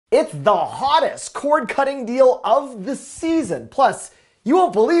It's the hottest cord cutting deal of the season. Plus, you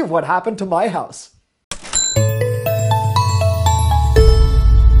won't believe what happened to my house.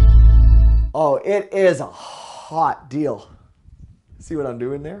 Oh, it is a hot deal. See what I'm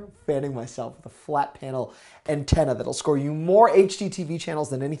doing there? Fanning myself with a flat panel antenna that'll score you more HDTV channels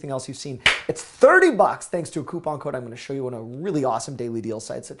than anything else you've seen. It's 30 bucks thanks to a coupon code I'm going to show you on a really awesome daily deal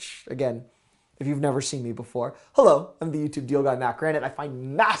site, which, again, if you've never seen me before, hello, I'm the YouTube deal guy, Matt Granite. I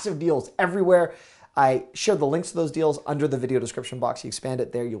find massive deals everywhere. I share the links to those deals under the video description box. You expand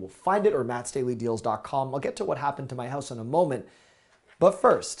it there, you will find it, or mattsdailydeals.com. I'll get to what happened to my house in a moment. But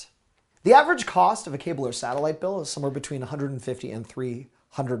first, the average cost of a cable or satellite bill is somewhere between $150 and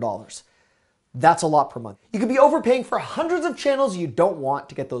 $300. That's a lot per month. You could be overpaying for hundreds of channels you don't want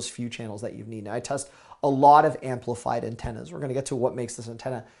to get those few channels that you need. Now, I test a lot of amplified antennas. We're going to get to what makes this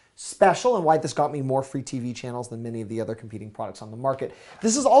antenna special and why this got me more free TV channels than many of the other competing products on the market.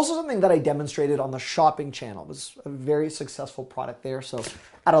 This is also something that I demonstrated on the shopping channel. It was a very successful product there. So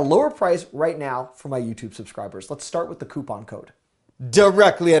at a lower price right now for my YouTube subscribers. Let's start with the coupon code.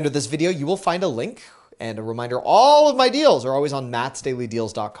 Directly under this video, you will find a link and a reminder. All of my deals are always on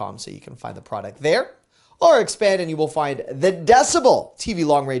mattsdailydeals.com, so you can find the product there. Or expand and you will find the Decibel TV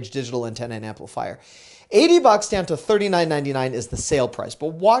long range digital antenna and amplifier. 80 bucks down to $39.99 is the sale price, but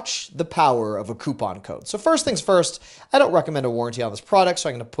watch the power of a coupon code. So first things first, I don't recommend a warranty on this product, so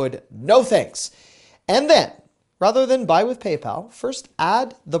I'm going to put no thanks. And then, rather than buy with PayPal, first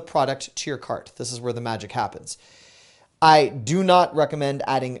add the product to your cart. This is where the magic happens. I do not recommend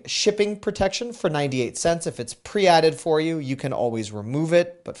adding shipping protection for 98 cents. If it's pre-added for you, you can always remove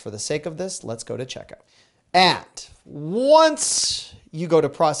it. But for the sake of this, let's go to checkout. And once you go to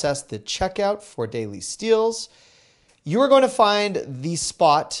process the checkout for Daily Steals, you are going to find the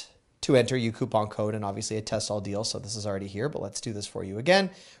spot to enter your coupon code and obviously a test all deal. So this is already here, but let's do this for you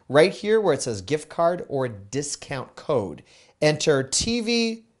again. Right here where it says gift card or discount code, enter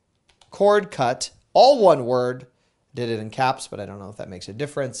TV cord cut, all one word. Did it in caps, but I don't know if that makes a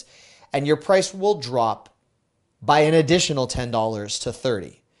difference. And your price will drop by an additional $10 to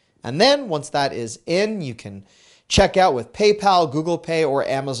 $30. And then once that is in, you can check out with PayPal, Google Pay, or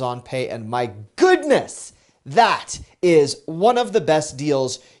Amazon Pay. And my goodness, that is one of the best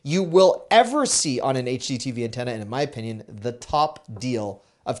deals you will ever see on an HDTV antenna. And in my opinion, the top deal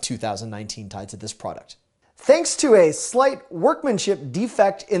of 2019 tied to this product. Thanks to a slight workmanship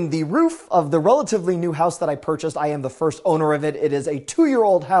defect in the roof of the relatively new house that I purchased, I am the first owner of it. It is a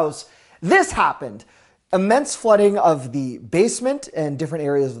 2-year-old house. This happened. Immense flooding of the basement and different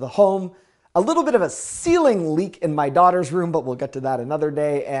areas of the home. A little bit of a ceiling leak in my daughter's room, but we'll get to that another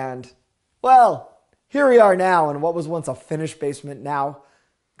day. And, well, here we are now in what was once a finished basement, now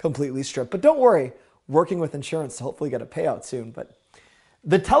completely stripped. But don't worry, working with insurance to hopefully get a payout soon. But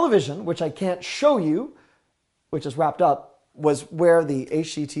the television, which I can't show you, which is wrapped up, was where the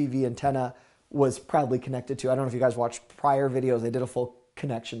HDTV antenna was proudly connected to. I don't know if you guys watched prior videos. I did a full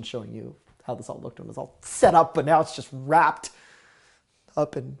connection showing you how this all looked when it was all set up, but now it's just wrapped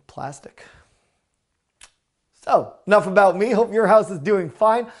up in plastic. So, enough about me. Hope your house is doing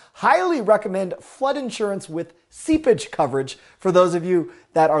fine. Highly recommend flood insurance with seepage coverage for those of you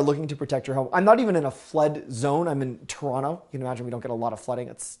that are looking to protect your home. I'm not even in a flood zone. I'm in Toronto. You can imagine we don't get a lot of flooding.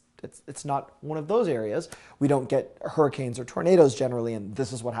 It's not one of those areas. We don't get hurricanes or tornadoes generally, and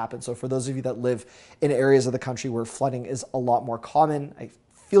this is what happens. So for those of you that live in areas of the country where flooding is a lot more common, I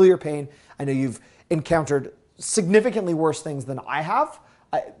feel your pain. I know you've encountered significantly worse things than I have,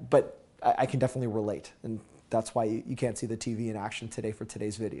 but I can definitely relate, and that's why you can't see the TV in action today for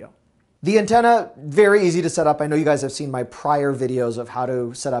today's video. The antenna, very easy to set up. I know you guys have seen my prior videos of how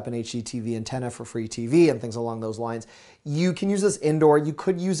to set up an HDTV antenna for free TV and things along those lines. You can use this indoor. You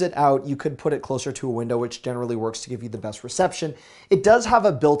could use it out. You could put it closer to a window, which generally works to give you the best reception. It does have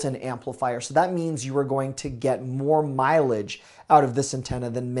a built-in amplifier, so that means you are going to get more mileage out of this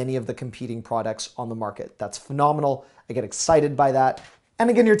antenna than many of the competing products on the market. That's phenomenal. I get excited by that. And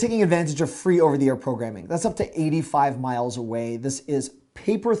again, you're taking advantage of free over-the-air programming. That's up to 85 miles away. This is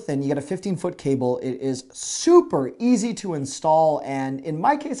paper thin. You get a 15-foot cable. It is super easy to install. And in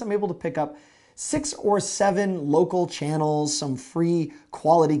my case, I'm able to pick up 6 or 7 local channels, some free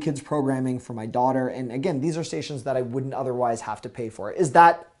quality kids programming for my daughter. And again, these are stations that I wouldn't otherwise have to pay for. Is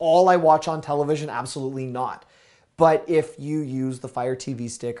that all I watch on television? Absolutely not. But if you use the Fire TV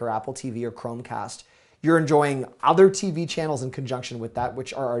Stick or Apple TV or Chromecast, You're enjoying other TV channels in conjunction with that,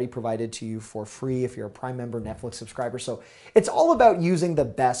 which are already provided to you for free if you're a Prime member, Netflix subscriber. So it's all about using the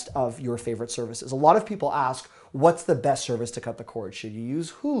best of your favorite services. A lot of people ask, what's the best service to cut the cord? Should you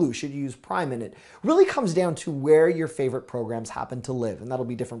use Hulu? Should you use Prime? And it really comes down to where your favorite programs happen to live, and that'll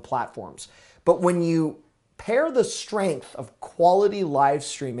be different platforms. But when you pair the strength of quality live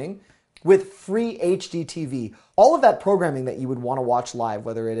streaming with free HD TV, all of that programming that you would want to watch live,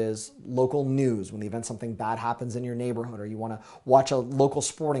 whether it is local news, when the event something bad happens in your neighborhood, or you want to watch a local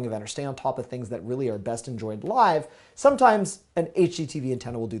sporting event or stay on top of things that really are best enjoyed live, sometimes an HD TV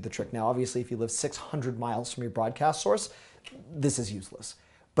antenna will do the trick. Now, obviously, if you live 600 miles from your broadcast source, this is useless.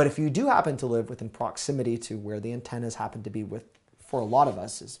 But if you do happen to live within proximity to where the antennas happen to be with, for a lot of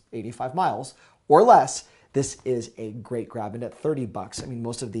us, is 85 miles or less, this is a great grab. And at 30 bucks, I mean,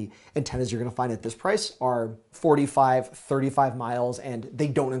 most of the antennas you're gonna find at this price are 45, 35 miles, and they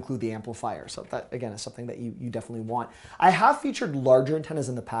don't include the amplifier. So that, again, is something that you definitely want. I have featured larger antennas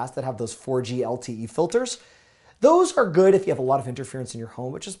in the past that have those 4G LTE filters. Those are good if you have a lot of interference in your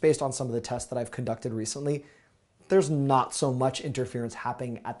home, which is based on some of the tests that I've conducted recently. There's not so much interference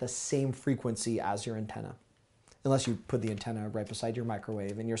happening at the same frequency as your antenna, unless you put the antenna right beside your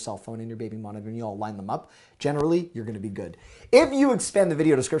microwave and your cell phone and your baby monitor and you all line them up. Generally, you're gonna be good. If you expand the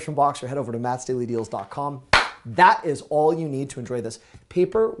video description box or head over to mattsdailydeals.com, that is all you need to enjoy this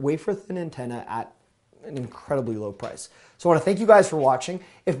paper wafer thin antenna at an incredibly low price. So I wanna thank you guys for watching.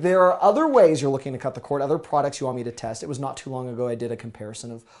 If there are other ways you're looking to cut the cord, other products you want me to test, it was not too long ago I did a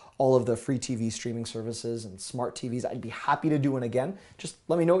comparison of all of the free TV streaming services and smart TVs. I'd be happy to do one again. Just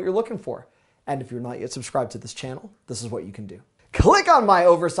let me know what you're looking for. And if you're not yet subscribed to this channel, this is what you can do. Click on my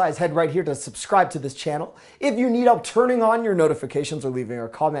oversized head right here to subscribe to this channel. If you need help turning on your notifications or leaving a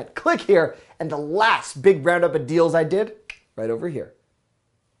comment, click here. And the last big roundup of deals I did, right over here.